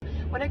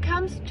when it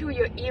comes to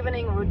your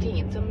evening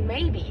routine. So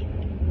maybe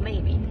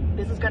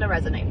this is gonna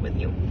resonate with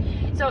you.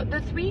 So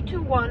the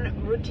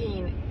 3-2-1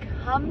 routine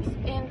comes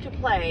into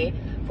play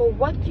for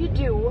what you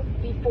do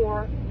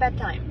before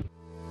bedtime.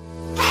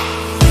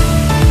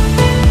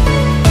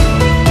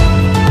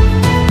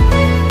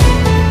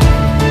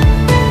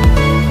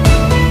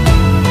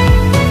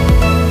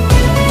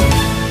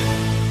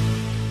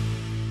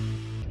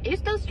 Are you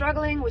still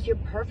struggling with your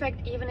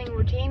perfect evening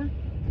routine?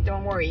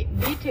 Don't worry,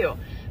 me too.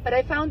 But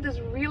I found this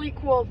really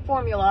cool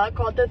formula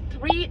called the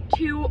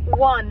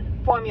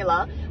 3-2-1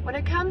 formula when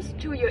it comes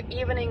to your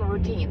evening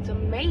routine. So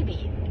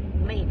maybe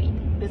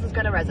this is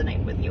gonna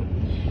resonate with you.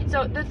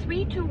 So the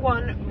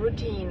 3-2-1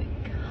 routine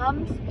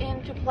comes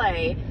into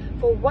play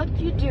for what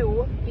you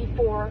do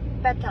before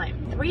bedtime.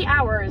 3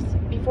 hours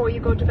before you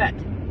go to bed,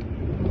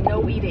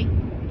 no eating.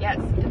 Yes,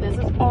 this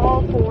is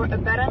all for a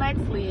better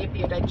night's sleep.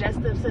 Your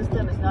digestive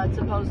system is not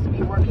supposed to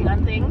be working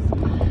on things.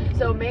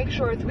 So make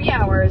sure 3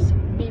 hours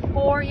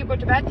before you go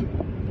to bed,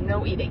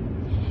 no eating.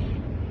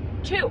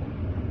 2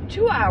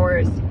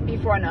 hours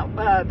before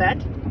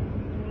bed,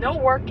 no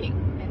working.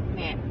 And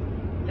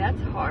man,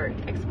 that's hard,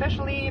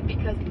 especially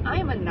because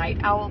I'm a night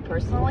owl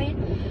personally.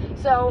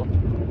 So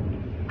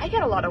I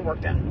get a lot of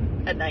work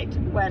done at night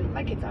when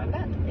my kids are in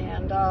bed.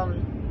 And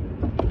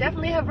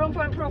definitely have room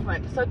for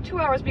improvement. So 2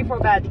 hours before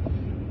bed,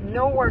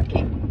 no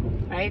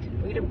working, right?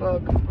 Read a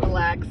book,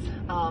 relax.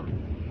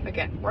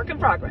 Again, work in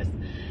progress.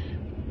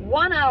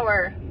 1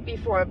 hour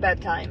before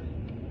bedtime,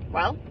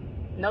 well,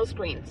 no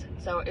screens.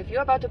 So if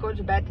you're about to go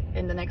to bed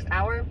in the next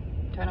hour,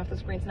 turn off the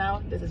screens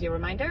now. This is your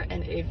reminder.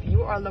 And if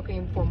you are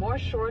looking for more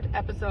short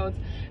episodes,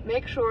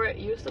 make sure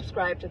you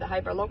subscribe to the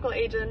Hyperlocal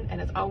Agent. And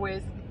as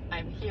always,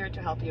 I'm here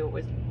to help you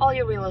with all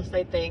your real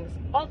estate things,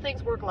 all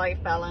things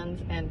work-life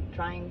balance, and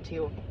trying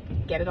to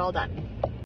get it all done.